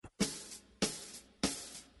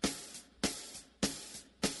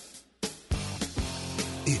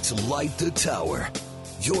It's Light the Tower,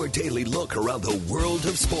 your daily look around the world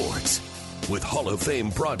of sports. With Hall of Fame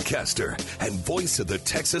broadcaster and voice of the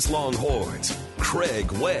Texas Longhorns,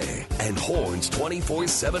 Craig Way, and Horns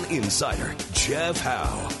 24/7 insider, Jeff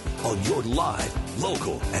Howe, on your live,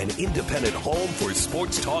 local, and independent home for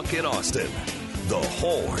sports talk in Austin, The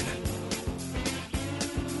Horn.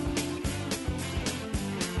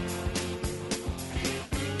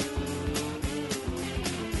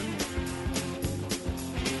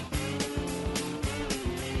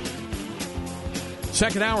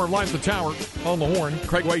 Second hour of Light the Tower on the Horn.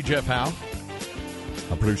 Craig Way, Jeff Howe.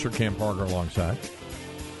 Our producer, Cam Parker, alongside.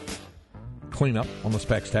 Cleanup on the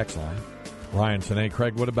Specs text line. Ryan Sine.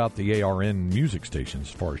 Craig, what about the ARN music stations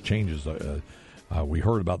as far as changes? We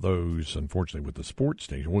heard about those, unfortunately, with the sports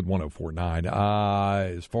station, with 104.9.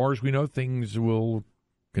 As far as we know, things will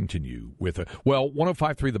continue with it. Well,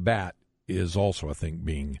 105.3 The Bat is also, I think,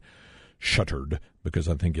 being shuttered because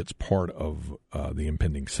I think it's part of the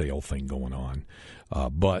impending sale thing going on.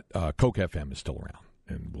 But Coke FM is still around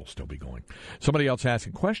and will still be going. Somebody else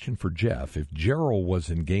asking, question for Jeff. If Gerald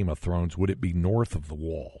was in Game of Thrones, would it be north of the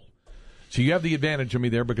wall? So you have the advantage of me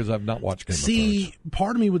there because I've not watched Game of Thrones. See,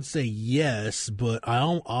 part of me would say yes, but I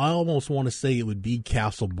almost want to say it would be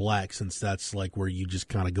Castle Black since that's like where you just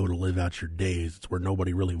kind of go to live out your days. It's where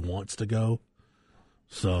nobody really wants to go.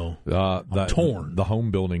 So I'm torn. The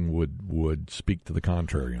home building would speak to the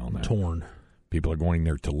contrary on that. Torn. People are going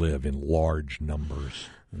there to live in large numbers.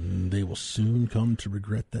 They will soon come to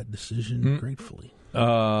regret that decision gratefully.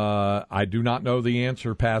 I do not know the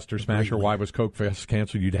answer, Pastor Smasher. Why was Coke Fest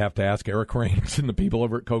canceled? You'd have to ask Eric Rains and the people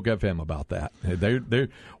over at Coke FM about that. The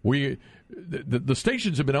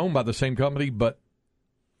stations have been owned by the same company, but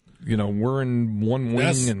you know, we're in one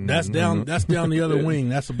wing, that's down the other wing.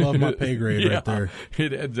 That's above my pay grade right there.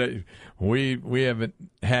 We haven't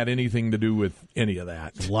had anything to do with any of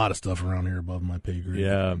that. There's a lot of stuff around here above my pay grade.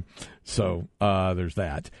 Yeah, so there's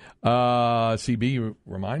that. CB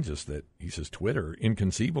reminds us that he says Twitter,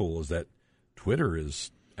 inconceivable is that Twitter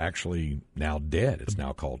is actually now dead. It's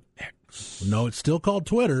now called X. No, it's still called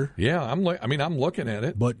Twitter. Yeah, I'm looking at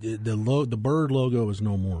it, but the bird logo is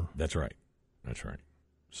no more. That's right.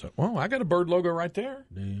 So, well, I got a bird logo right there.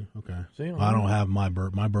 Do you? Okay. See, I don't have my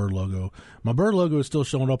bird logo. My bird logo is still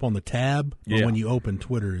showing up on the tab, but when you open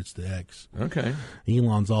Twitter, it's the X. Okay.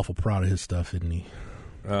 Elon's awful proud of his stuff, isn't he?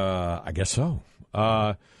 I guess so.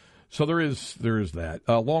 So there is that.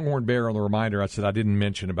 Longhorn Bear, on the reminder, I said I didn't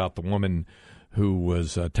mention about the woman who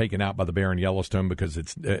was taken out by the bear in Yellowstone because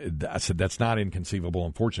I said that's not inconceivable,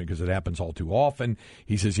 unfortunately, because it happens all too often.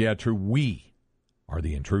 He says, yeah, true, we are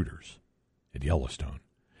the intruders at Yellowstone.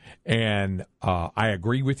 And I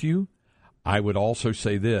agree with you. I would also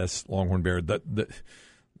say this, Longhorn Bear, that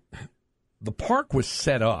the park was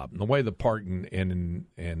set up, and the way the park in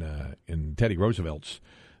Teddy Roosevelt's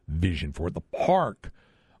vision for it, the park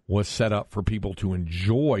was set up for people to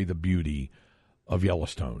enjoy the beauty of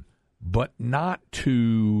Yellowstone, but not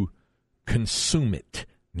to consume it,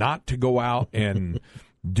 not to go out and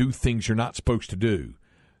do things you're not supposed to do,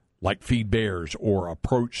 like feed bears or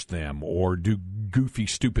approach them or do goofy,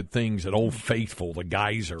 stupid things at Old Faithful, the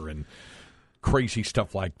geyser, and crazy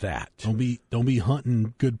stuff like that. Don't be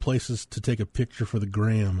hunting good places to take a picture for the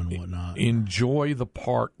gram and whatnot. Enjoy the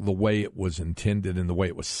park the way it was intended and the way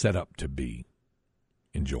it was set up to be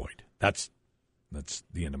enjoyed. That's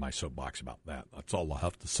the end of my soapbox about that. That's all I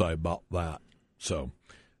have to say about that. So,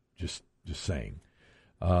 just saying.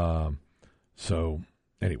 So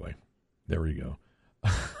anyway, there we go.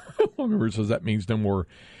 Remember, so that means no more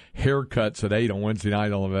haircuts at 8 on Wednesday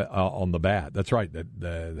night on the Bat. That's right.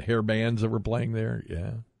 The hair bands that were playing there.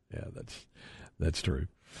 Yeah, that's true.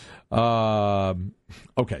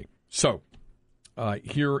 Okay, so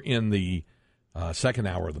here in the second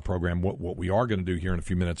hour of the program, what we are going to do here in a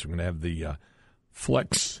few minutes, we're going to have the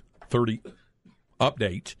Flex 30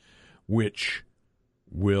 update, which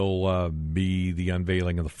will be the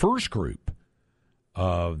unveiling of the first group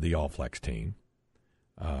of the All Flex team.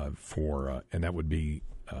 And that would be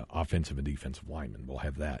offensive and defensive linemen. We'll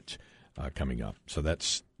have that coming up. So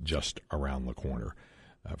that's just around the corner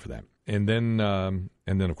for that. And then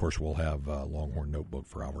of course, we'll have Longhorn Notebook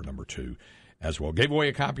for hour number 2 as well. Gave away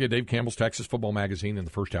a copy of Dave Campbell's Texas Football Magazine in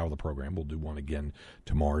the first hour of the program. We'll do one again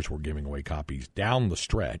tomorrow as we're giving away copies down the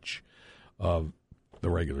stretch of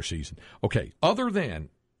the regular season. Okay, other than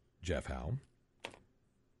Jeff Howe,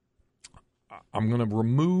 I'm going to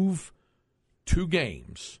remove 2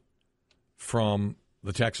 games from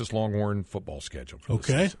the Texas Longhorn football schedule.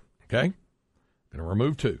 Okay. Okay? Going to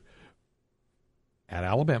remove 2. At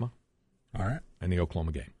Alabama. All right. And the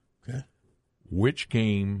Oklahoma game. Okay. Which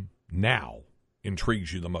game now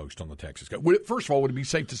intrigues you the most on the Texas schedule? First of all, would it be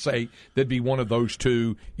safe to say that'd be one of those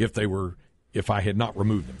two if I had not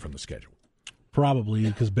removed them from the schedule? Probably,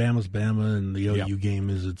 because Bama's Bama and the OU game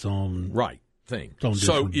is its own thing. Its own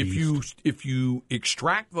so beast. if you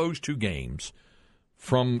extract those two games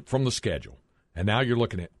from the schedule, and now you're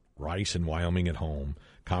looking at Rice and Wyoming at home,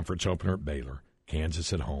 conference opener at Baylor,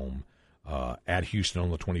 Kansas at home, at Houston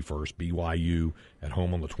on the 21st, BYU at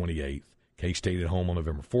home on the 28th, K-State at home on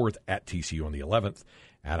November 4th, at TCU on the 11th,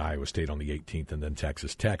 at Iowa State on the 18th, and then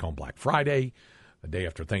Texas Tech on Black Friday, the day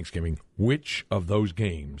after Thanksgiving. Which of those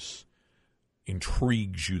games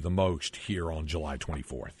intrigues you the most here on July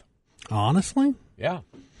 24th? Honestly? Yeah.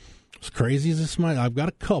 As crazy as this might, I've got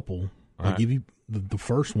a couple. I'll give you the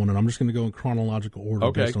first one, and I'm just going to go in chronological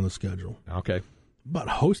order based on the schedule. Okay. But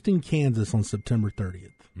hosting Kansas on September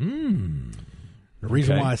 30th. The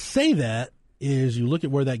reason why I say that is you look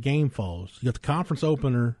at where that game falls. You got the conference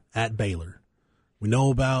opener at Baylor. We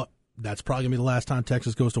know that's probably going to be the last time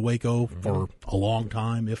Texas goes to Waco for a long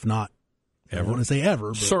time, if not ever. I don't want to say ever.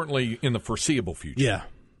 But certainly in the foreseeable future. Yeah.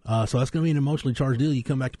 So that's going to be an emotionally charged deal. You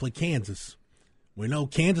come back to play Kansas. We know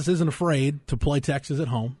Kansas isn't afraid to play Texas at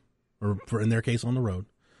home, or in their case on the road.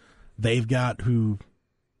 They've got who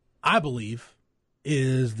I believe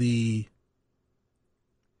is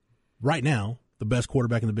right now the best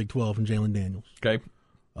quarterback in the Big 12 in Jalen Daniels. Okay.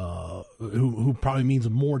 Who probably means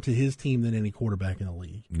more to his team than any quarterback in the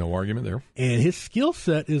league. No argument there. And his skill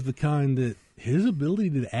set is the kind that his ability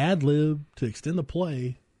to ad-lib, to extend the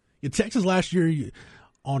play. Texas last year,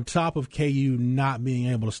 on top of KU not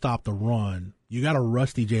being able to stop the run, you got a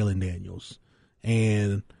rusty Jalen Daniels.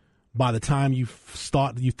 And by the time you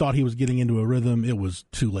thought he was getting into a rhythm, it was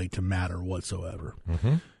too late to matter whatsoever.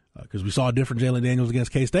 Because we saw a different Jalen Daniels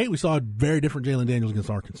against K-State. We saw a very different Jalen Daniels against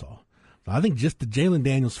Arkansas. So I think just the Jalen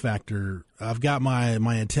Daniels factor, I've got my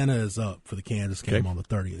antennas up for the Kansas game on the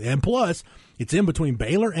 30th. And plus, it's in between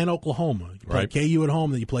Baylor and Oklahoma. You play KU at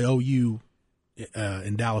home, then you play OU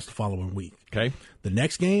in Dallas the following week. Okay. The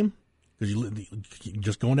next game, because you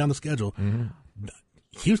just going down the schedule,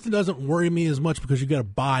 Houston doesn't worry me as much because you got a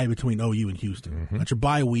bye between OU and Houston. That's your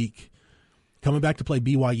bye week. Coming back to play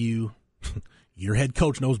BYU, your head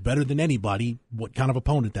coach knows better than anybody what kind of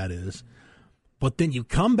opponent that is. But then you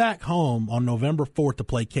come back home on November 4th to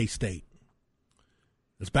play K-State.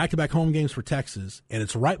 It's back-to-back home games for Texas, and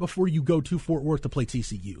it's right before you go to Fort Worth to play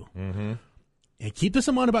TCU. And keep this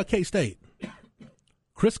in mind about K-State.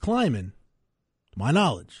 Chris Kleiman, to my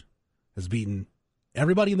knowledge, has beaten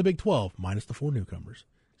everybody in the Big 12, minus the 4 newcomers.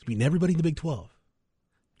 He's beaten everybody in the Big 12,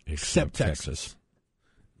 except Texas.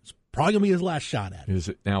 It's probably going to be his last shot at it. Is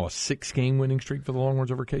it now a 6-game winning streak for the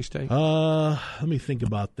Longhorns over K-State? Let me think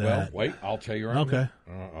about that. Well, wait, I'll tell you right now.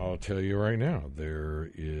 I'll tell you right now. There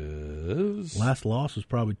is... Last loss was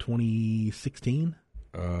probably 2016?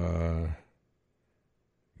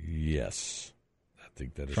 Yes. I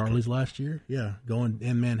think that is Charlie's true. last year? Yeah, going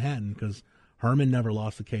in Manhattan because Herman never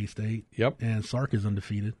lost to K-State. Yep. And Sark is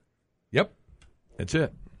undefeated. Yep. That's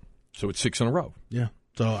it. So it's 6 in a row. Yeah.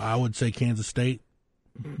 So I would say Kansas State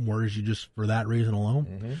worries you just for that reason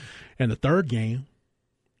alone. And the third game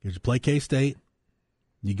is you play K-State.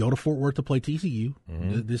 You go to Fort Worth to play TCU.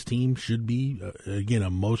 This team should be, again,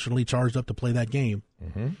 emotionally charged up to play that game.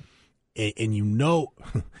 And you know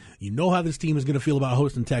how this team is going to feel about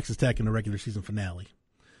hosting Texas Tech in the regular season finale.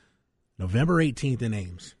 November 18th in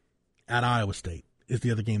Ames at Iowa State is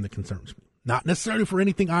the other game that concerns me. Not necessarily for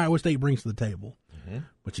anything Iowa State brings to the table,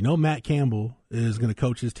 but Matt Campbell is going to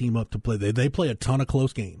coach his team up to play. They play a ton of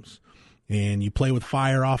close games, and you play with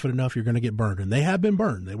fire often enough, you're going to get burned. And they have been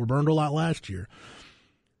burned. They were burned a lot last year.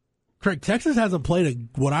 Craig, Texas hasn't played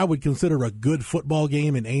what I would consider a good football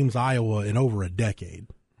game in Ames, Iowa in over a decade.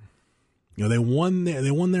 They won there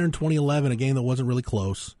in 2011, a game that wasn't really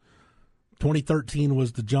close. 2013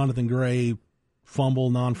 was the Jonathan Gray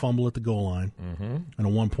non-fumble at the goal line, and a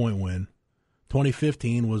 1-point win.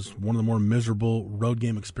 2015 was one of the more miserable road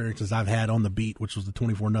game experiences I've had on the beat, which was the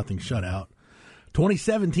 24-0 shutout.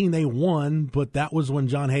 2017 they won, but that was when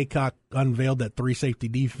John Haycock unveiled that 3-safety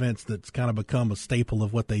defense that's kind of become a staple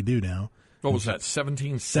of what they do now. What was that,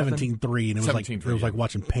 17-7? 17-3, and it was like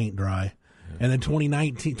watching paint dry. And then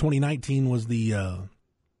 2019 was the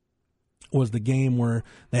game where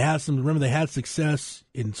they had success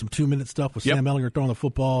in some 2-minute stuff with Sam Ehlinger throwing the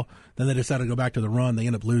football. Then they decided to go back to the run. They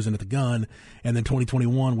ended up losing at the gun. And then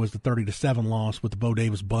 2021 was the 30-7 loss with the Bo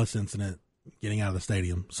Davis bus incident getting out of the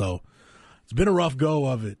stadium. So it's been a rough go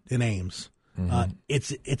of it in Ames.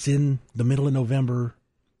 It's in the middle of November.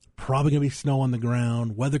 Probably going to be snow on the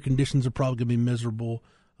ground. Weather conditions are probably going to be miserable.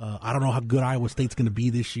 I don't know how good Iowa State's going to be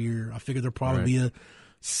this year. I figure there'll probably be a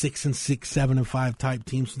 6-6, 7-5 type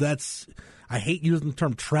teams. So that's, I hate using the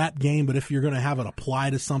term trap game, but if you're going to have it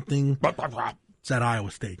apply to something, it's that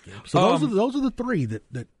Iowa State game. So those are the three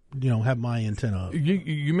that have my antenna.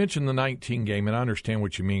 You mentioned the 19 game, and I understand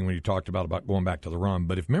what you mean when you talked about going back to the run.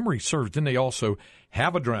 But if memory serves, didn't they also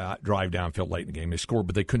have a drive downfield late in the game? They scored,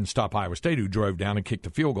 but they couldn't stop Iowa State, who drove down and kicked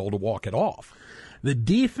a field goal to walk it off. The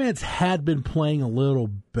defense had been playing a little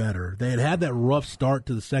better. They had that rough start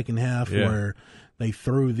to the second half where they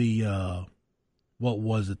threw the what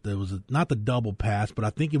was it? There was not the double pass, but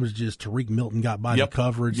I think it was just Tariq Milton got by the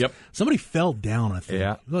coverage. Yep. Somebody fell down, I think.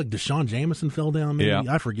 Yeah. Like Deshaun Jameson fell down, maybe. Yeah.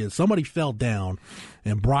 I forget. Somebody fell down,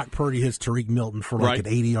 and Brock Purdy hits Tariq Milton for like an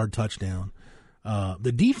 80-yard touchdown.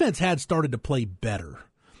 The defense had started to play better,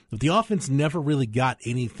 but the offense never really got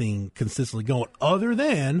anything consistently going other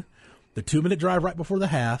than the 2-minute drive right before the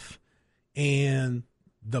half and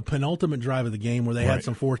the penultimate drive of the game where they had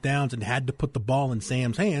some fourth downs and had to put the ball in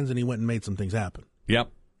Sam's hands, and he went and made some things happen.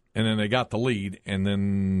 Yep. And then they got the lead, and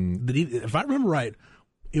then if I remember right,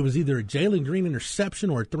 it was either a Jalen Green interception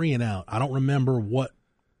or a 3-and-out. I don't remember what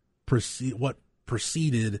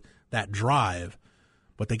preceded that drive,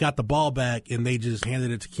 but they got the ball back, and they just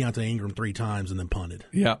handed it to Keontae Ingram 3 times and then punted.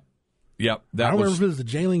 Yep. I don't remember if it was the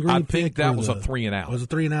Jalen Green pick. I think that was a 3-and-out. Was it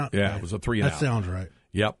 3-and-out? Yeah, it was a 3-and-out. That sounds right.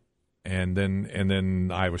 Yep. And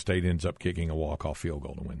then Iowa State ends up kicking a walk-off field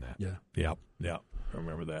goal to win that. Yeah. Yep. I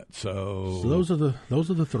remember that. So those are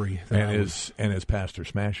the three. And as Pastor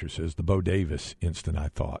Smasher says, the Bo Davis instant I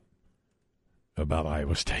thought about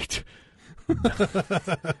Iowa State.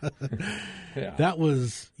 That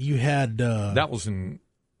was you had. That was in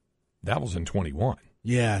 21.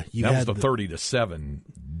 Yeah, that was the 30-7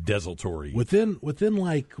 desultory. Within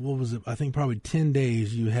like what was it? I think probably 10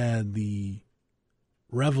 days. You had the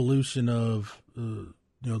revolution of the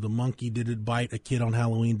monkey did it bite a kid on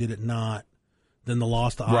Halloween, did it not? Then the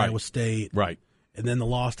loss to Iowa State, right? And then the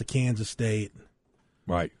loss to Kansas State,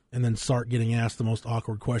 right? And then Sark getting asked the most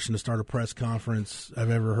awkward question to start a press conference I've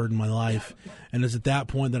ever heard in my life. And it's at that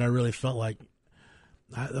point that I really felt like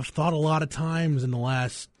I've thought a lot of times in the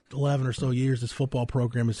last 11 or so years this football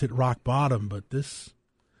program has hit rock bottom, but that's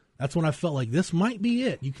when I felt like this might be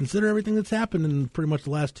it. You consider everything that's happened in pretty much the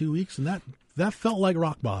last 2 weeks, and that felt like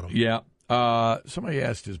rock bottom. Yeah. Somebody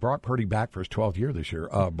asked, is Brock Purdy back for his 12th year this year?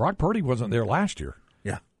 Brock Purdy wasn't there last year.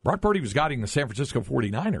 Yeah. Brock Purdy was guiding the San Francisco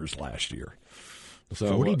 49ers last year.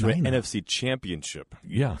 So NFC Championship.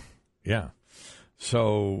 Yeah.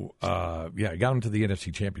 So, he got him to the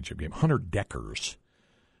NFC Championship game. Hunter Deckers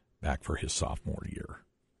back for his sophomore year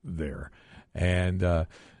there. And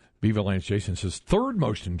Beaver Lance Jason says, third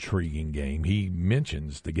most intriguing game. He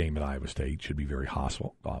mentions the game at Iowa State should be very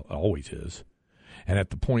hostile. Always is. And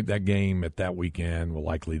at the point that game at that weekend will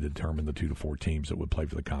likely determine the 2 to 4 teams that would play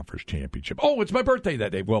for the conference championship. Oh, it's my birthday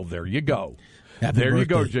that day. Well, there you go. Happy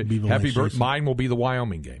birthday, Happy birthday. Mine will be the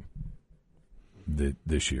Wyoming game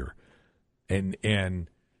this year. And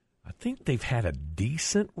I think they've had a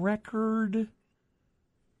decent record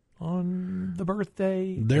on the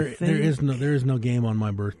birthday. There is no game on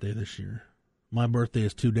my birthday this year. My birthday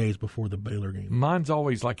is 2 days before the Baylor game. Mine's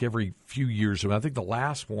always like every few years. I think the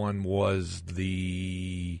last one was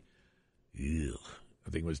the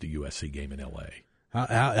USC game in L.A.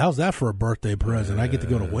 How's that for a birthday present? I get to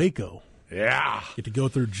go to Waco. Yeah. Get to go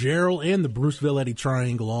through Gerald and the Bruceville Eddy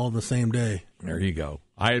Triangle all in the same day. There you go.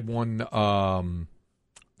 I had one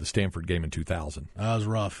the Stanford game in 2000. That was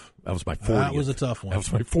rough. That was my 40th. That was a tough one. That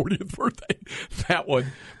was my 40th birthday. That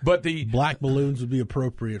one. But the black balloons would be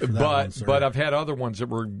appropropriate for that one, sir. But I've had other ones that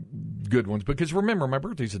were good ones because remember my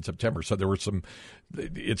birthday's in September, so there were some.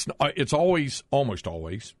 It's always, almost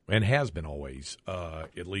always, and has been always,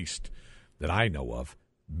 at least that I know of,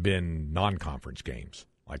 been non-conference games.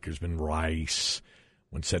 Like there's been Rice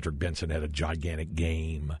when Cedric Benson had a gigantic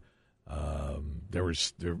game. There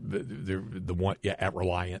was the one at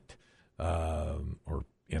Reliant or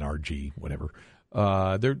NRG, whatever.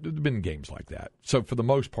 There've been games like that. So for the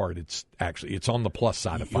most part, it's on the plus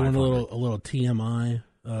side of 500. You want a little TMI,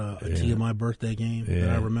 TMI birthday game that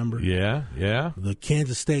I remember. Yeah. The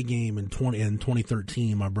Kansas State game in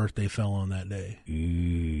 2013. My birthday fell on that day,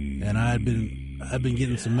 and I've been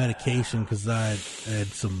getting some medication because I had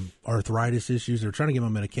some arthritis issues. They were trying to get my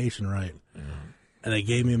medication right. And they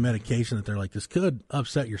gave me a medication that they're like, this could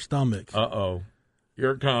upset your stomach. Uh-oh.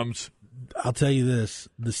 Here it comes. I'll tell you this.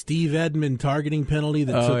 The Steve Edmond targeting penalty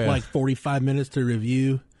that took like 45 minutes to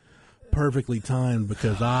review, perfectly timed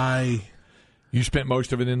because You spent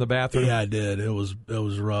most of it in the bathroom? Yeah, I did. It was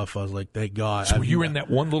rough. I was like, thank God. So you were in that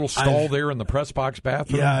one little stall there in the press box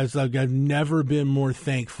bathroom? Yeah, it's like I've never been more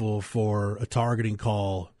thankful for a targeting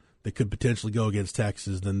call that could potentially go against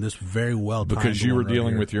Texas than this very well timed because you were one right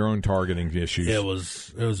dealing here. with your own targeting issues. It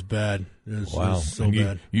was bad. It was so And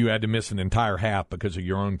bad. You had to miss an entire half because of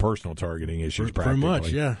your own personal targeting issues. Pretty much,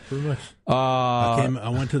 practically. yeah, pretty much. I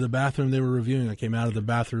went to the bathroom they were reviewing. I came out of the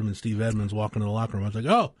bathroom and Steve Edmonds walking in the locker room. I was like,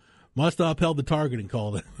 oh, must have upheld the targeting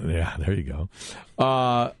call then. Yeah, there you go.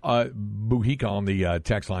 Buhika on the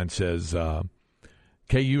text line says,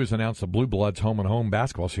 KU has announced the Blue Bloods home-and-home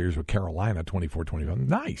basketball series with Carolina 24-25.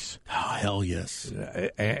 Nice. Oh, hell yes.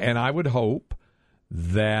 And I would hope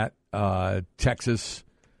that Texas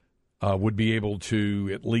would be able to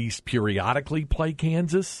at least periodically play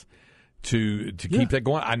Kansas to keep that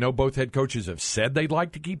going. I know both head coaches have said they'd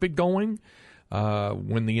like to keep it going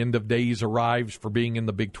when the end of days arrives for being in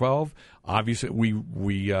the Big 12. Obviously,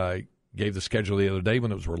 we gave the schedule the other day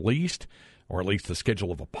when it was released, or at least the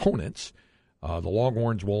schedule of opponents. The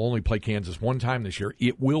Longhorns will only play Kansas one time this year.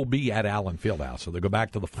 It will be at Allen Fieldhouse, so they go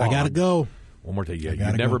back to the Fog. I got to go. One more thing. Yeah,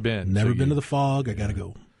 you've never been. Never been to the Fog. I got to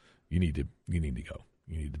go. You need to go. You need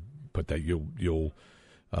to put that. You'll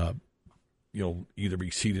either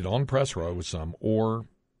be seated on press row with some, or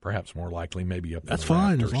perhaps more likely maybe up. That's in the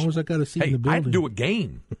fine rafters. as long as I got a seat in the building. I'd do a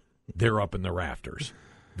game. They're up in the rafters.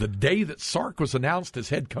 The day that Sark was announced as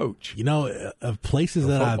head coach. You know, of places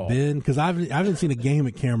that I've been, because I haven't seen a game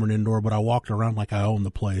at Cameron Indoor, but I walked around like I owned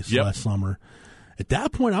the place last summer. At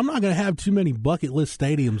that point, I'm not going to have too many bucket list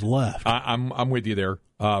stadiums left. I'm with you there.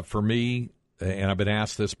 For me, and I've been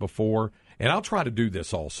asked this before, and I'll try to do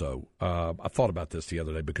this also. I thought about this the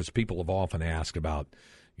other day because people have often asked about,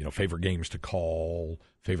 favorite games to call,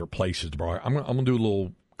 favorite places to borrow. I'm going to do a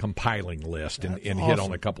little compiling list and hit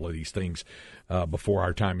on a couple of these things before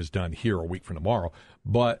our time is done here a week from tomorrow.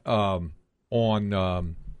 But on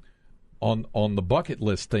the bucket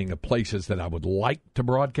list thing of places that I would like to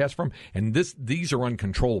broadcast from, and these are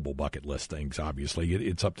uncontrollable bucket list things, obviously.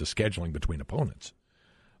 It's up to scheduling between opponents.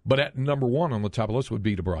 But at number one on the top of the list would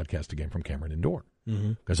be to broadcast a game from Cameron Indoor,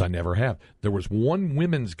 because I never have. There was one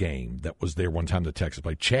women's game that was there one time that Texas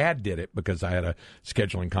played. Chad did it because I had a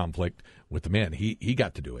scheduling conflict with the men. He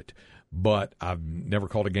got to do it. But I've never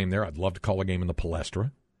called a game there. I'd love to call a game in the Palestra,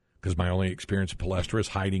 because my only experience at Palestra is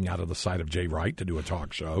hiding out of the sight of Jay Wright to do a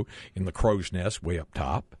talk show in the crow's nest way up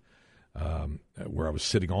top, where I was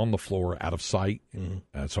sitting on the floor out of sight,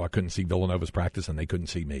 so I couldn't see Villanova's practice and they couldn't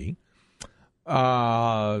see me.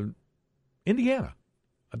 Indiana.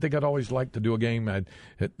 I think I'd always like to do a game.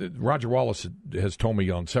 Roger Wallace has told me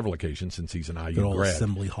on several occasions since he's an IU grad.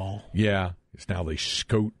 Assembly Hall. Yeah. It's now the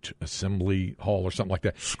Scout Assembly Hall or something like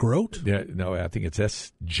that. Scrote? Yeah, no, I think it's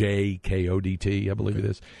SJKODT, I believe it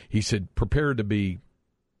is. He said, prepare to be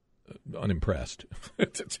unimpressed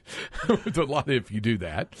with a lot if you do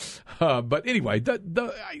that. But anyway,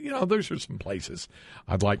 those are some places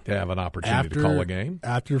I'd like to have an opportunity to call a game.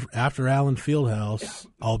 After Allen Fieldhouse,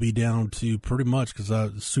 I'll be down to pretty much, because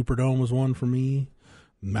Superdome was one for me.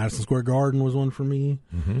 Madison Square Garden was one for me.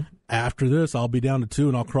 Mm-hmm. After this, I'll be down to two,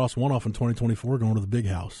 and I'll cross one off in 2024 going to the Big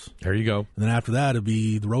House. There you go. And then after that, it'll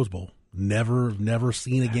be the Rose Bowl. Never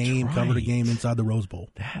seen a game, covered a game inside the Rose Bowl.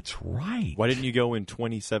 That's right. Why didn't you go in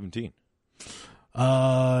 2017?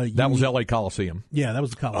 That was L.A. Coliseum. Yeah, that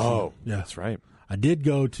was the Coliseum. Oh, yeah. That's right. I did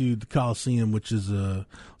go to the Coliseum, which is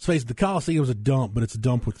let's face it, the Coliseum is a dump, but it's a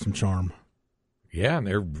dump with some charm. Yeah, and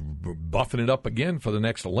they're buffing it up again for the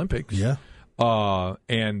next Olympics. Yeah. Not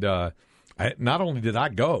only did I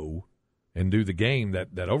go and do the game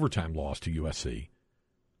that overtime loss to USC,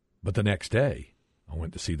 but the next day I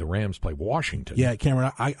went to see the Rams play Washington. Yeah,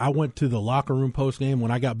 Cameron, I went to the locker room post game.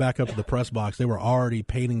 When I got back up to the press box, they were already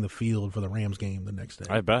painting the field for the Rams game the next day.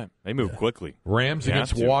 I bet. They moved quickly. Rams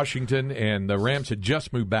against Washington, and the Rams had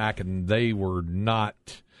just moved back, and they were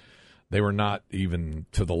not even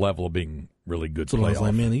to the level of being really good So I was playoff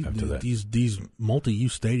like, man, after that. these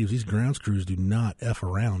multi-use stadiums, these grounds crews do not F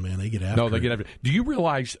around, man. They get after No, they it. get after it. Do you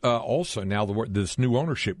realize also now this new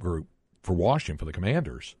ownership group for Washington, for the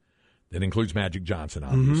Commanders, that includes Magic Johnson,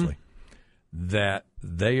 obviously, that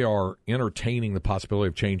they are entertaining the possibility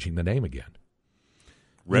of changing the name again.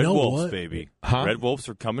 Red Wolves, what? baby. Huh? Red Wolves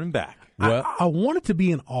are coming back. Well, I want it to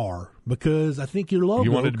be an R, because I think your logo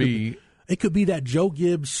you want it to be... It could be that Joe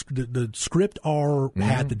Gibbs, the script R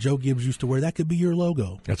hat that Joe Gibbs used to wear. That could be your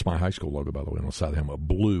logo. That's my high school logo, by the way, on the side of the helmet,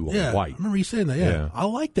 blue on white. I remember you saying that. Yeah. I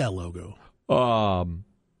like that logo.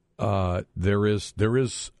 There is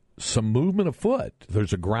some movement afoot.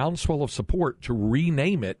 There's a groundswell of support to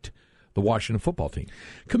rename it the Washington Football Team.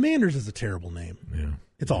 Commanders is a terrible name. Yeah,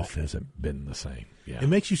 It's awful. It hasn't been the same. Yeah, It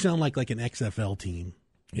makes you sound like an XFL team.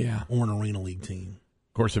 yeah. Or an Arena League team.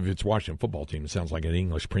 Of course, if it's Washington football team, it sounds like an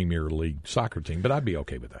English Premier League soccer team, but I'd be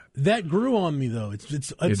okay with that. That grew on me, though.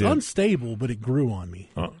 It's unstable, but it grew on me.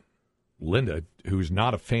 Linda, who's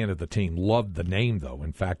not a fan of the team, loved the name, though.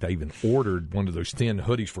 In fact, I even ordered one of those thin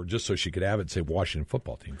hoodies for her just so she could have it say Washington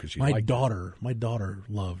football team because she liked it. My daughter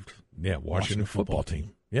loved. Yeah, Washington football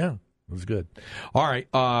team. Yeah, it was good. All right,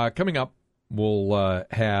 coming up, we'll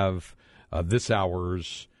have this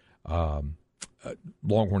hour's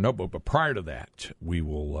Longhorn Notebook. But prior to that, we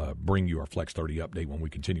will bring you our Flex 30 update when we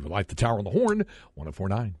continue with Life. The Tower on the Horn,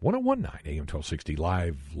 104.9, 101.9, AM 1260,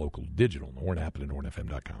 live, local, digital, on the Horn app and at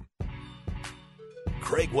hornfm.com.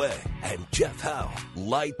 Craig Way and Jeff Howe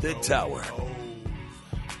light the tower.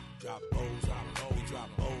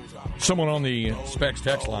 Someone on the Specs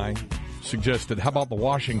text line suggested, how about the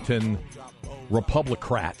Washington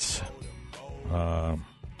Republicrats?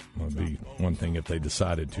 Would be one thing if they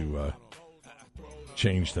decided to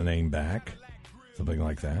change the name back, something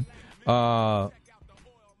like that.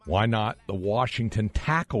 Why not the Washington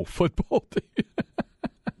Tackle Football Team?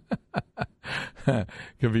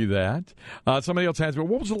 Could be that. Somebody else has, but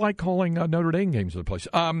what was it like calling Notre Dame games at the place?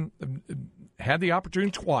 Had the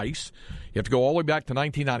opportunity twice. You have to go all the way back to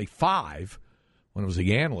 1995 when it was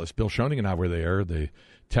the analyst. Bill Schoening and I were there, the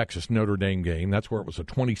Texas-Notre Dame game. That's where it was a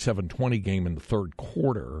 27-20 game in the third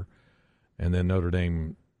quarter, and then Notre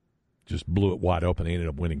Dame just blew it wide open. They ended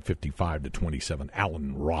up winning 55-27.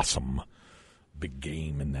 Allen Rossum, big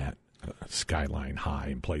game in that Skyline High,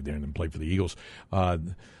 and played there and then played for the Eagles.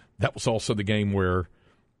 That was also the game where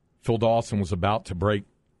Phil Dawson was about to break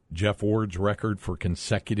Jeff Ward's record for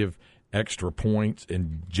consecutive extra points,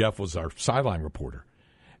 and Jeff was our sideline reporter.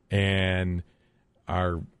 And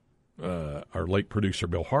our late producer,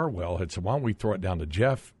 Bill Harwell, had said, why don't we throw it down to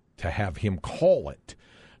Jeff to have him call it?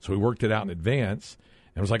 So we worked it out in advance,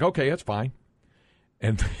 and was like, okay, that's fine.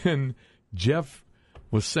 And then Jeff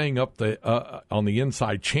was saying up on the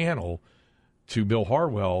inside channel to Bill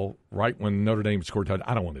Harwell right when Notre Dame scored touchdown.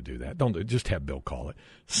 I don't want to do that. Don't do it. Just have Bill call it.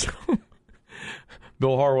 So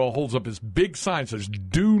Bill Harwell holds up his big sign, says,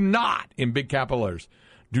 do not, in big capital letters,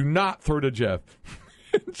 do not throw to Jeff.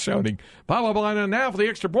 Shouting, blah, blah, blah, and now for the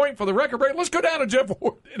extra point for the record break, let's go down to Jeff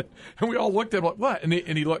Ward. And we all looked at him like, what? And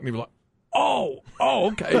he looked and he was like, oh,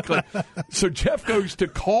 okay. So Jeff goes to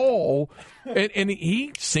call, and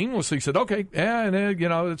he seamlessly said, okay, and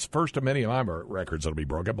it's first of many of my records that'll be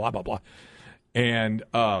broken, blah, blah, blah. And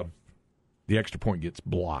the extra point gets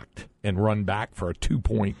blocked and run back for a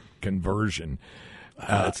 2-point conversion.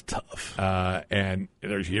 That's tough. And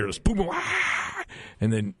there's this boom, boom,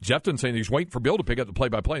 and then Jeff doesn't say anything. He's waiting for Bill to pick up the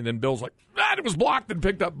play-by-play, and then Bill's like, it was blocked and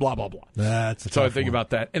picked up, blah, blah, blah. That's a so I tough think one. about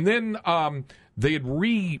that. And then they had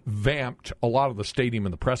revamped a lot of the stadium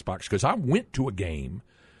and the press box, because I went to a game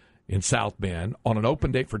in South Bend on an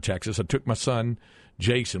open date for Texas. I took my son,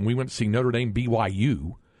 Jason. We went to see Notre Dame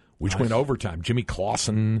BYU, which went overtime. Jimmy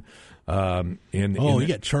Clausen. You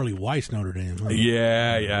got Charlie Weiss, Notre Dame. Huh?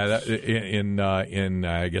 Yeah. In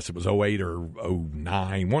I guess it was 08 or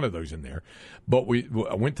 09, one of those in there. But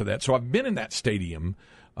I went to that. So I've been in that stadium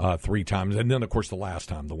 3 times. And then, of course, the last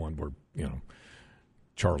time, the one where,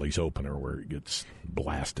 Charlie's opener where it gets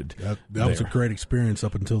blasted. That was a great experience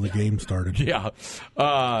up until the game started. Yeah.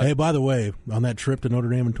 Hey, by the way, on that trip to Notre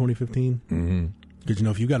Dame in 2015, because,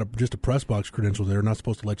 if you got just a press box credential, they're not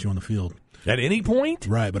supposed to let you on the field. At any point?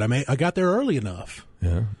 Right, but I got there early enough.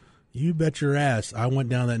 Yeah. You bet your ass. I went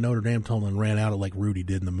down that Notre Dame tunnel and ran out of like Rudy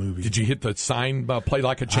did in the movie. Did you hit the sign, play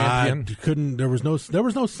like a champion? I couldn't. There was no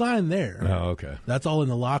sign there. Oh, okay. That's all in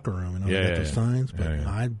the locker room. And I got those signs, but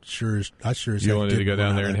I sure as you wanted to go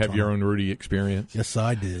down there and have your own Rudy experience? Yes,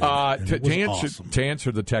 I did. To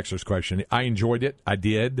answer the texter's question, I enjoyed it. I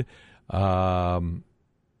did. The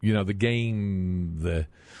game, the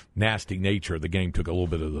nasty nature of the game took a little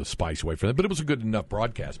bit of the spice away from it, but it was a good enough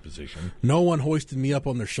broadcast position. No one hoisted me up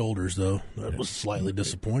on their shoulders, though. That was slightly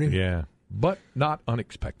disappointing. Yeah, but not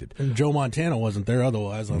unexpected. And Joe Montana wasn't there.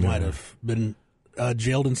 Otherwise, I might have been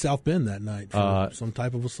jailed in South Bend that night for some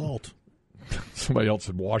type of assault. Somebody else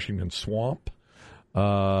said Washington Swamp.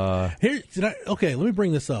 Let me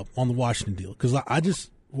bring this up on the Washington deal, because I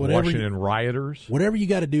just... Washington rioters. Whatever you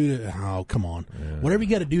got to do to whatever you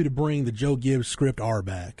got to do to bring the Joe Gibbs script R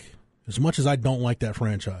back. As much as I don't like that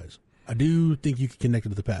franchise, I do think you can connect it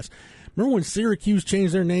to the past. Remember when Syracuse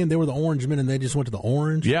changed their name? They were the Orangemen, and they just went to the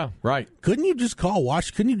Orange. Yeah, right. Couldn't you just call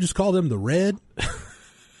Washington? Couldn't you just call them the Red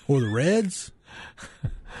or the Reds?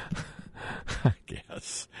 I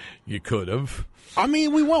guess you could have. I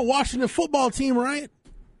mean, we want Washington football team, right?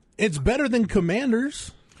 It's better than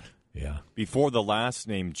Commanders. Yeah. Before the last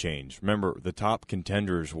name change, remember, the top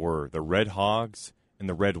contenders were the Red Hogs and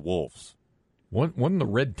the Red Wolves. Wasn't the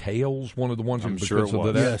Red Tails one of the ones? I'm because sure it of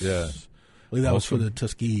was. Yes. Yeah. I believe that was for the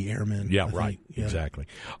Tuskegee Airmen. Yeah, I right. think. Yeah. Exactly.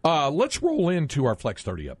 Let's roll into our Flex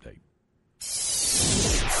 30 update.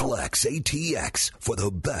 Flex ATX for the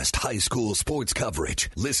best high school sports coverage.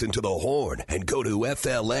 Listen to the Horn and go to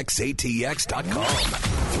FLXATX.com.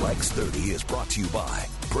 Flex 30 is brought to you by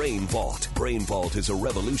Brain Vault. Brain Vault is a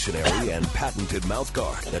revolutionary and patented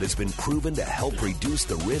mouthguard that has been proven to help reduce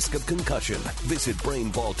the risk of concussion. Visit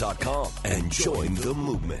BrainVault.com and join the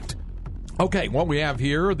movement. Okay, what we have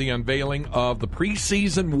here, the unveiling of the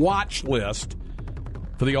preseason watch list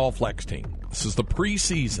for the All Flex team. This is the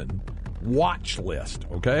preseason watch list,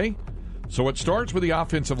 okay? So it starts with the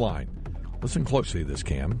offensive line. Listen closely to this,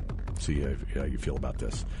 Cam. See how you feel about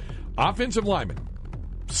this. Offensive lineman,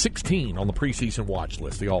 16 on the preseason watch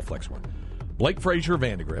list, the All Flex one. Blake Frazier of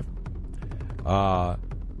Vandegrift.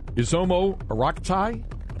 Izomo Arakatai,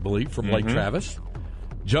 I believe, from Lake Travis.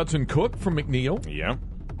 Judson Cook from McNeil. Yeah.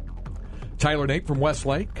 Tyler Nate from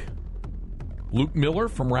Westlake. Luke Miller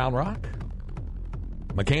from Round Rock.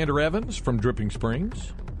 McAnder Evans from Dripping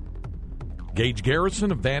Springs. Gage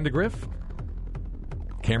Garrison of Vandegrift.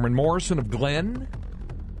 Cameron Morrison of Glenn.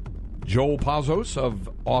 Joel Pazos of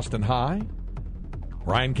Austin High.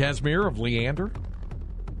 Ryan Casimir of Leander.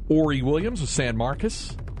 Ori Williams of San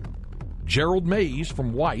Marcos. Gerald Mays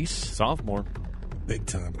from Weiss. Sophomore. Big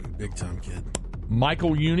time kid.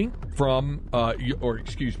 Michael Uni from, that's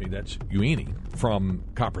Uini from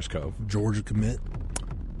Copper's Cove. Georgia commit.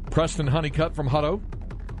 Preston Honeycutt from Hutto.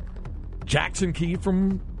 Jackson Key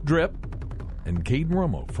from Drip. And Caden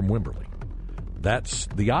Romo from Wimberley. That's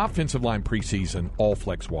the offensive line preseason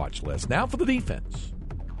all-flex watch list. Now for the defense.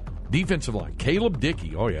 Defensive line. Caleb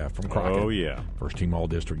Dickey, from Crockett. Oh, yeah. First-team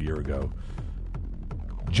All-District a year ago.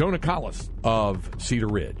 Jonah Collis of Cedar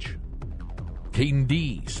Ridge. Caden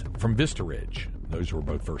Dees from Vista Ridge. Those were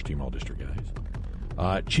both first-team All-District guys.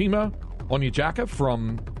 Chima Onyejaka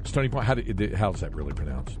from Stony Point. How's that really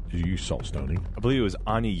pronounced? Did you use Salt Stony? I believe it was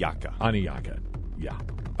Aniyaka. Aniyaka,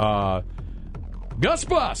 yeah. Gus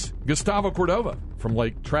Bus, Gustavo Cordova from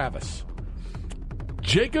Lake Travis.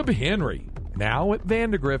 Jacob Henry, now at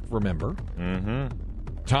Vandegrift, remember.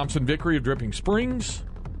 Thompson Vickery of Dripping Springs.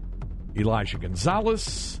 Elijah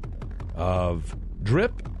Gonzalez of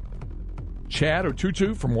Drip. Chad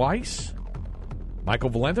Otutu from Weiss.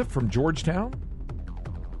 Michael Valenta from Georgetown.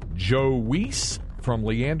 Joe Weiss from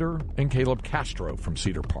Leander. And Caleb Castro from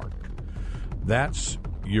Cedar Park. That's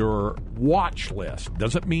your watch list.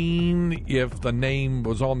 Doesn't mean if the name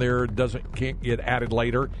was on there can't get added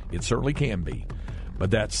later. It certainly can be.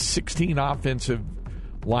 But that's 16 offensive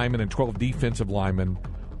linemen and 12 defensive linemen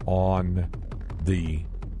on the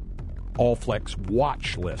all-flex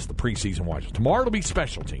watch list, the preseason watch list. Tomorrow it'll be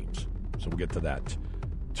special teams. So we'll get to that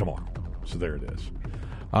tomorrow. So there it is.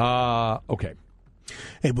 Okay.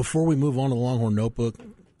 Hey, before we move on to the Longhorn Notebook,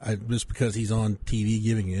 just because he's on TV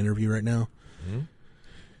giving an interview right now,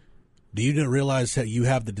 do you realize that you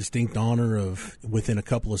have the distinct honor of, within a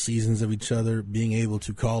couple of seasons of each other, being able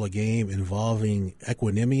to call a game involving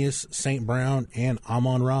Equanimous St. Brown and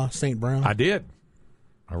Amon-Ra St. Brown? I did.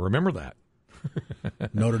 I remember that.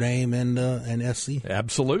 Notre Dame and SC?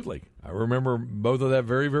 Absolutely. I remember both of that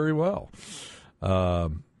very, very well.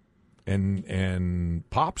 And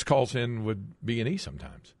Pops calls in with B&E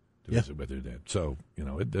sometimes to visit with their dad. So,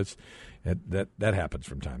 that happens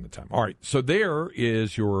from time to time. All right, so there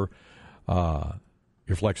is your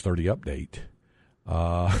Flex 30 update.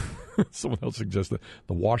 Someone else suggested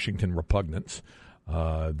the Washington Repugnants,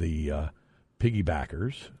 the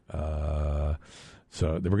Piggybackers.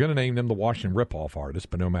 So they were going to name them the Washington Ripoff Artists,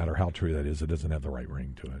 but no matter how true that is, it doesn't have the right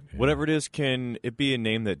ring to it. Whatever it is, can it be a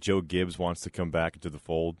name that Joe Gibbs wants to come back into the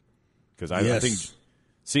fold? Because I think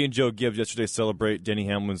seeing Joe Gibbs yesterday celebrate Denny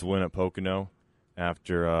Hamlin's win at Pocono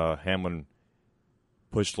after Hamlin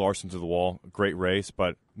pushed Larson to the wall, great race,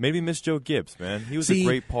 but maybe miss Joe Gibbs, man. He was a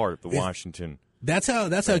great part of the Washington. That's how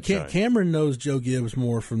Cameron knows Joe Gibbs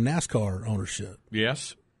more from NASCAR ownership.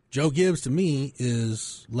 Yes. Joe Gibbs, to me,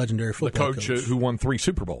 is legendary football coach who won 3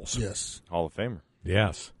 Super Bowls. Yes. Hall of Famer.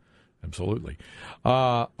 Yes, absolutely.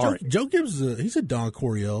 Joe Gibbs, he's a Don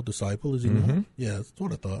Coryell disciple, is he not? Yeah, that's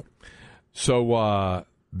what I thought. So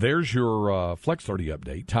there's your Flex 30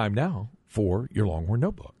 update. Time now for your Longhorn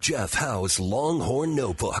Notebook. Jeff Howe's Longhorn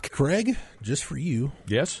Notebook. Craig, just for you.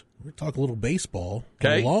 Yes? We're going to talk a little baseball.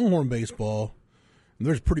 Okay. Longhorn baseball,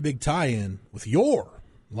 there's a pretty big tie-in with your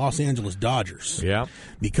Los Angeles Dodgers. Yeah.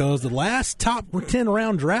 Because the last top 10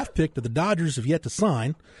 round draft pick that the Dodgers have yet to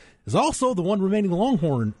sign is also the one remaining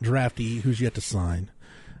Longhorn draftee who's yet to sign.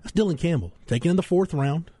 That's Dylan Campbell, taken in the 4th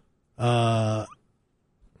round.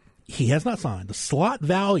 He has not signed. The slot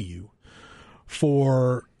value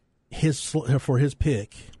for his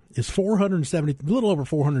pick is a little over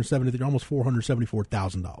 $473, almost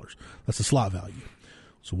 $474,000. That's the slot value.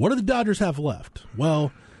 So what do the Dodgers have left?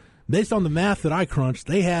 Well, based on the math that I crunched,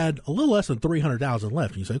 they had a little less than $300,000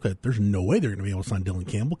 left. And you say, okay, there's no way they're going to be able to sign Dylan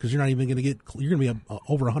Campbell because you're going to be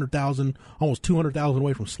over $100,000, almost $200,000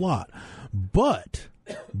 away from slot. But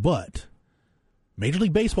Major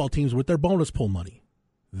League Baseball teams with their bonus pool money,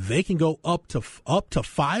 they can go up to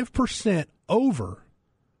 5% over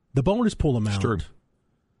the bonus pool amount. True.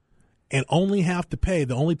 And only have to pay,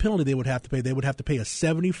 the only penalty they would have to pay a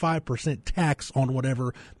 75% tax on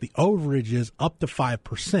whatever the overage is, up to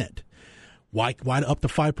 5%. Why up to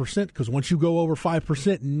 5%? Because once you go over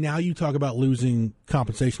 5%, now you talk about losing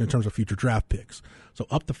compensation in terms of future draft picks. So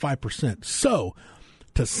up to 5%. So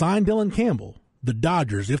to sign Dylan Campbell, the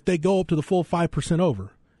Dodgers, if they go up to the full 5%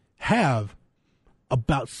 over, have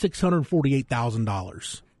about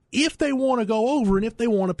 $648,000 if they want to go over and if they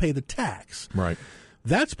want to pay the tax. Right.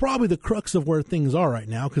 That's probably the crux of where things are right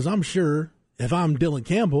now, because I'm sure if I'm Dylan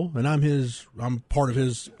Campbell and I'm part of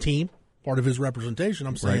his team, part of his representation,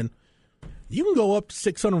 I'm saying, you can go up to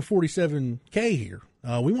 $647K here.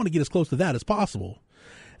 We want to get as close to that as possible.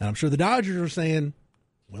 And I'm sure the Dodgers are saying,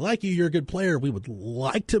 we like you, you're a good player. We would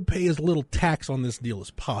like to pay as little tax on this deal as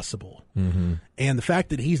possible. Mm-hmm. And the fact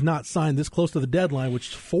that he's not signed this close to the deadline, which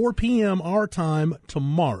is 4 p.m. our time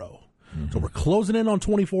tomorrow, so we're closing in on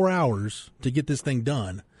 24 hours to get this thing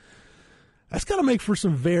done. That's got to make for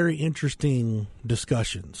some very interesting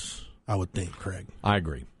discussions, I would think, Craig. I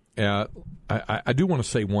agree. I do want to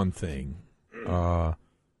say one thing,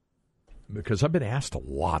 because I've been asked a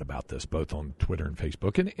lot about this, both on Twitter and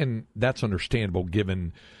Facebook, and that's understandable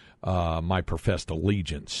given my professed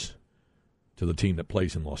allegiance to the team that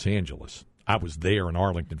plays in Los Angeles. I was there in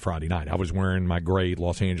Arlington Friday night. I was wearing my gray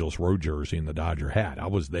Los Angeles road jersey and the Dodger hat. I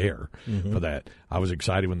was there for that. I was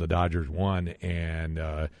excited when the Dodgers won,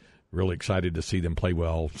 and really excited to see them play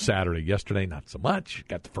well Saturday. Yesterday, not so much.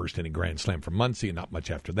 Got the first inning grand slam from Muncy, and not much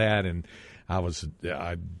after that. And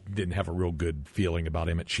I didn't have a real good feeling about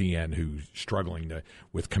Emmett Sheehan, who's struggling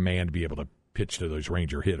with command to be able to pitch to those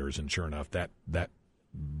Ranger hitters. And sure enough, that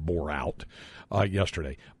bore out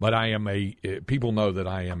yesterday. But people know that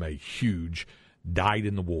I am a huge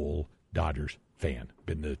dyed-in-the-wool Dodgers fan.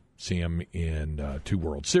 Been to see him in 2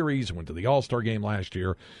 World Series. Went to the All-Star game last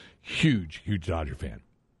year. Huge Dodger fan.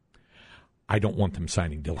 I don't want them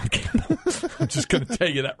signing Dylan Campbell. I'm just going to tell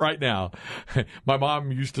you that right now. My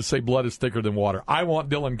mom used to say blood is thicker than water. I want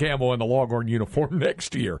Dylan Campbell in the Longhorn uniform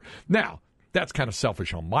next year. Now, that's kind of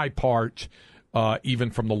selfish on my part,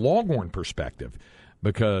 even from the Longhorn perspective,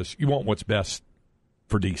 because you want what's best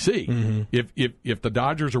for DC. Mm-hmm. If the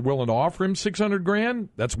Dodgers are willing to offer him $600,000,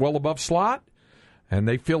 that's well above slot, and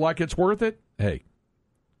they feel like it's worth it, hey,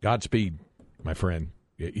 Godspeed, my friend.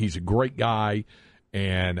 He's a great guy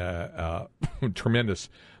and a tremendous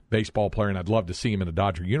baseball player, and I'd love to see him in a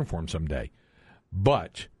Dodger uniform someday.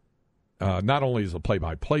 But not only is a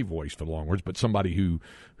play-by-play voice for the Longhorns, but somebody who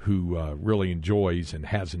really enjoys and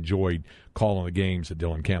has enjoyed calling the games that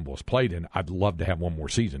Dylan Campbell has played in. I'd love to have one more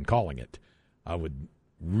season calling it. I would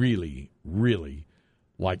really, really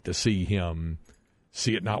like to see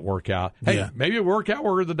it not work out. Hey, maybe it work out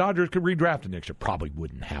where the Dodgers could redraft him next year. Probably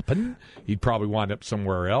wouldn't happen. He'd probably wind up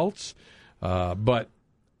somewhere else. But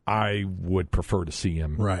I would prefer to see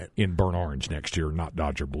him in burnt orange next year, not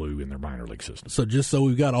Dodger blue in their minor league system. So just so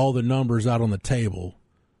we've got all the numbers out on the table,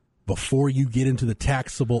 before you get into the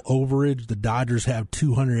taxable overage, the Dodgers have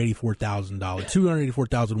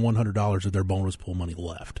 $284,100 of their bonus pool money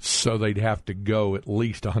left. So they'd have to go at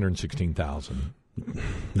least $116,000.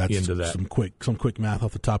 That's into that. Some quick math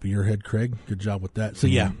off the top of your head, Craig. Good job with that. So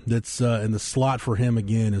that's and the slot for him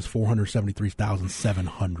again is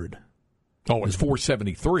 $473,700. Oh, it's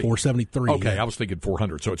 473. 473. Okay, I was thinking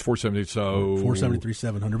 400. So it's 470. So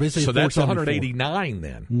 473,700. So that's 189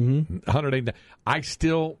 then. Mm-hmm.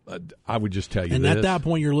 189. I would just tell you. And at that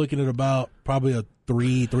point, you're looking at about probably a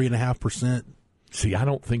 3.5%. See, I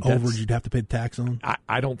don't think overage you'd have to pay the tax on.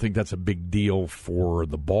 I don't think that's a big deal for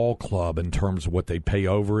the ball club in terms of what they pay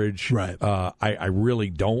overage. Right. I really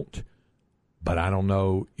don't, but I don't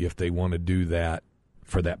know if they want to do that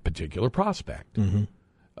for that particular prospect. Mm-hmm.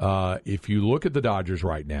 If you look at the Dodgers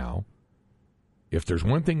right now, if there's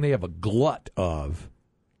one thing they have a glut of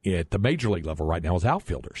at the major league level right now is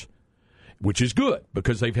outfielders, which is good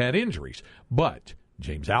because they've had injuries. But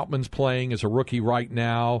James Outman's playing as a rookie right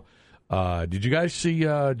now. Did you guys see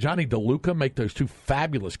Johnny DeLuca make those 2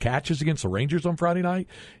 fabulous catches against the Rangers on Friday night?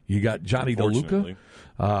 You got Johnny DeLuca.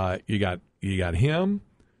 You got him.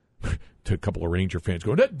 to a couple of Ranger fans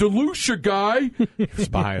going, that DeLucia guy. He was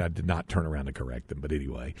behind. I did not turn around to correct them, but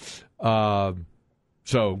anyway.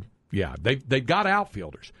 So, yeah, they've got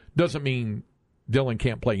outfielders. Doesn't mean Dylan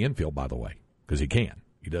can't play infield, by the way, because he can.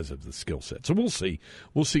 He does have the skill set. So we'll see.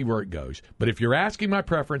 We'll see where it goes. But if you're asking my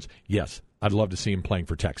preference, yes, I'd love to see him playing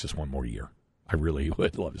for Texas one more year. I really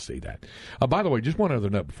would love to see that. By the way, just one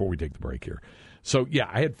other note before we take the break here. So, yeah,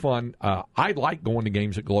 I had fun. I like going to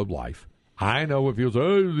games at Globe Life. I know it feels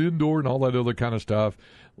indoor and all that other kind of stuff.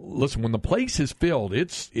 Listen, when the place is filled,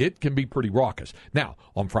 it can be pretty raucous. Now,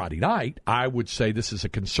 on Friday night, I would say this is a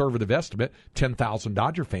conservative estimate, 10,000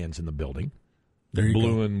 Dodger fans in the building.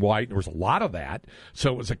 Blue and white. There was a lot of that.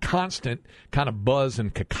 So it was a constant kind of buzz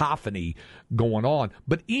and cacophony going on.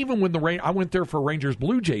 But even when I went there for a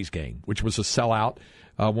Rangers-Blue Jays game, which was a sellout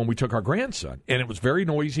when we took our grandson. And it was very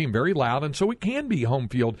noisy and very loud, and so it can be home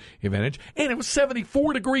field advantage. And it was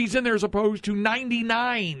 74 degrees in there as opposed to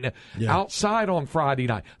 99 outside on Friday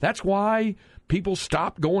night. That's why people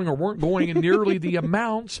stopped going or weren't going in nearly the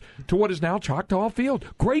amounts to what is now Choctaw Field.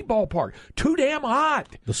 Great ballpark. Too damn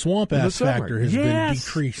hot. The swamp-ass factor has been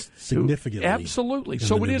decreased significantly. Absolutely.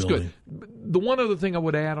 So it is good. The one other thing I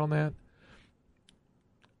would add on that,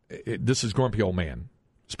 this is Grumpy Old Man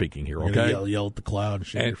speaking here, okay? Yell at the cloud.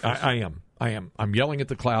 And I am. I'm yelling at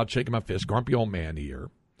the cloud, shaking my fist. Grumpy Old Man here.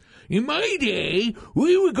 In my day,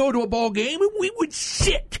 we would go to a ball game and we would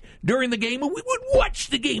sit during the game and we would watch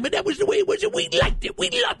the game, and that was the way it was, and we liked it. We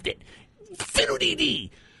loved it.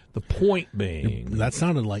 Fiddle-dee-dee. The point being, that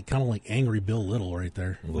sounded kind of like angry Bill Little right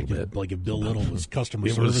there. Like if Bill Little was customer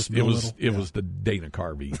service. It was the Dana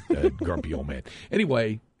Carvey Grumpy Old Man.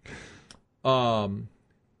 Anyway,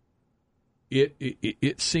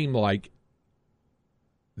 it seemed like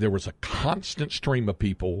there was a constant stream of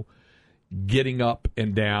people getting up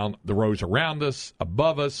and down the rows around us,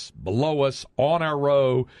 above us, below us, on our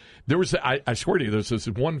row. There was, I swear to you, there's this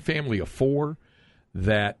one family of four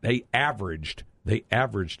that they averaged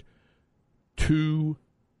 2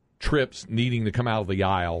 trips needing to come out of the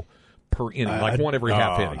aisle per inning, one every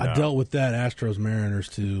half inning. I dealt with that Astros Mariners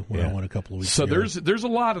too when I went a couple of weeks ago. So there's a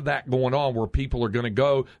lot of that going on where people are going to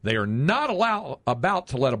go. They are not about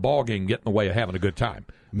to let a ball game get in the way of having a good time.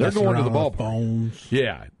 They're going to the ballpark.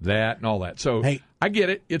 Yeah, that and all that. So I get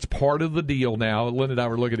it. It's part of the deal now. Lynn and I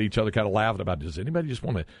were looking at each other kind of laughing about, does anybody just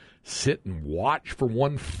want to sit and watch for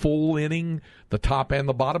one full inning, the top and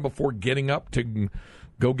the bottom, before getting up to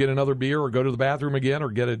go get another beer or go to the bathroom again or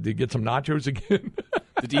get some nachos again?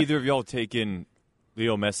 Did either of y'all take in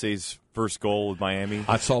Leo Messie's first goal with Miami?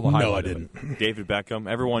 I saw the highlight. No, I didn't. David Beckham.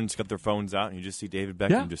 Everyone's got their phones out, and you just see David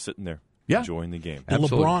Beckham just sitting there enjoying the game. Did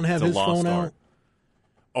LeBron have his phone out?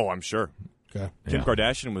 Oh, I'm sure. Okay. Kim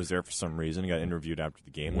Kardashian was there for some reason. He got interviewed after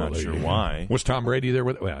the game. Not sure why. Was Tom Brady there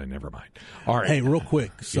with it? Well, never mind. All right. Hey, real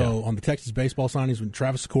quick. So on the Texas baseball signings, when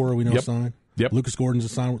Travis Sakura, we know signed. Yep. Lucas Gordon's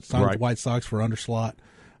signed with the White Sox for underslot.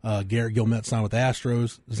 Garrett Gilmet signed with the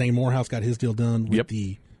Astros. Zane Morehouse got his deal done with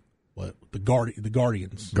the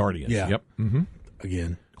Guardians. Yeah. Yep. Mm-hmm.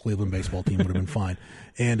 Again, Cleveland baseball team would have been fine.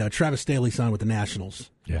 And Travis Staley signed with the Nationals.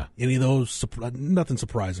 Yeah. Any of those? Nothing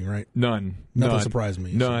surprising, right? None. Nothing surprised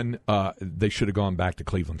me. None. They should have gone back to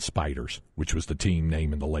Cleveland Spiders, which was the team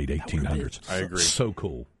name in the late 1800s. I agree. So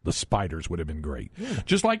cool. The Spiders would have been great. Yeah.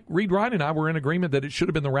 Just like Reed Ryan and I were in agreement that it should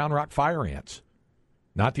have been the Round Rock Fire Ants,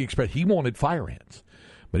 not the Express. He wanted Fire Ants.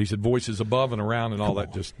 But he said voices above and around and all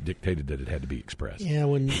that just dictated that it had to be expressed. Yeah,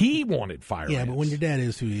 he wanted Fire Ants. Yeah, but when your dad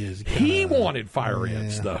is who he is, he wanted Fire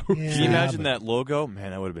Ants, though. Yeah, can you imagine that logo?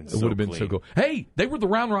 Man, that would have been so cool. It would have been so cool. Hey, they were the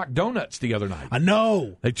Round Rock Donuts the other night. I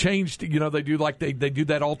know. They changed, they do they do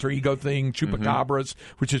that alter ego thing, Chupacabras,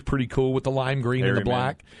 which is pretty cool with the lime green and the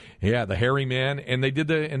black. Man. Yeah, the hairy man, and they did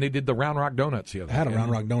the Round Rock Donuts the other night. I had a Round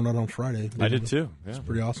Rock donut on Friday. I did too. Yeah. It's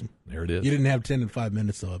pretty awesome. There it is. You didn't have 10 and 5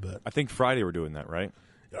 minutes though, I bet. I think Friday we're doing that, right?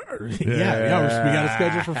 We got a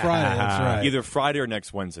schedule for Friday. That's right. Either Friday or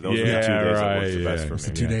next Wednesday. Those are the 2 days that works the best for me. It's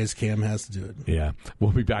the 2 days Cam has to do it. Yeah.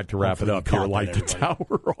 We'll be back to wrap it up here. Light the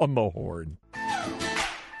Tower on the Horn.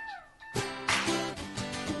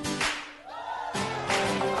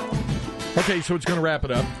 Okay, so it's going to wrap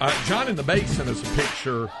it up. John in the Bay sent us a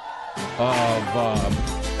picture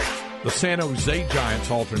of the San Jose Giants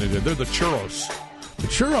alternative. They're the Churros. The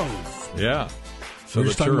Churros. Yeah. So we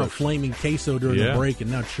were just talking about flaming queso during the break and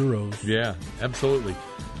now churros. Yeah, absolutely.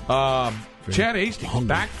 Chad Hastings,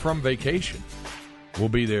 back from vacation, will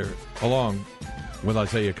be there along with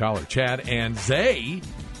Isaiah Collar. Chad and Zay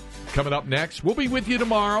coming up next. We'll be with you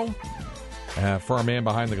tomorrow for our man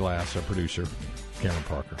behind the glass, our producer, Cameron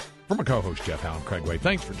Parker. For my co-host, Jeff Allen, Craig Way.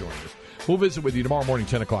 Thanks for joining us. We'll visit with you tomorrow morning,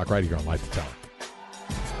 10 o'clock, right here on Light the Tower.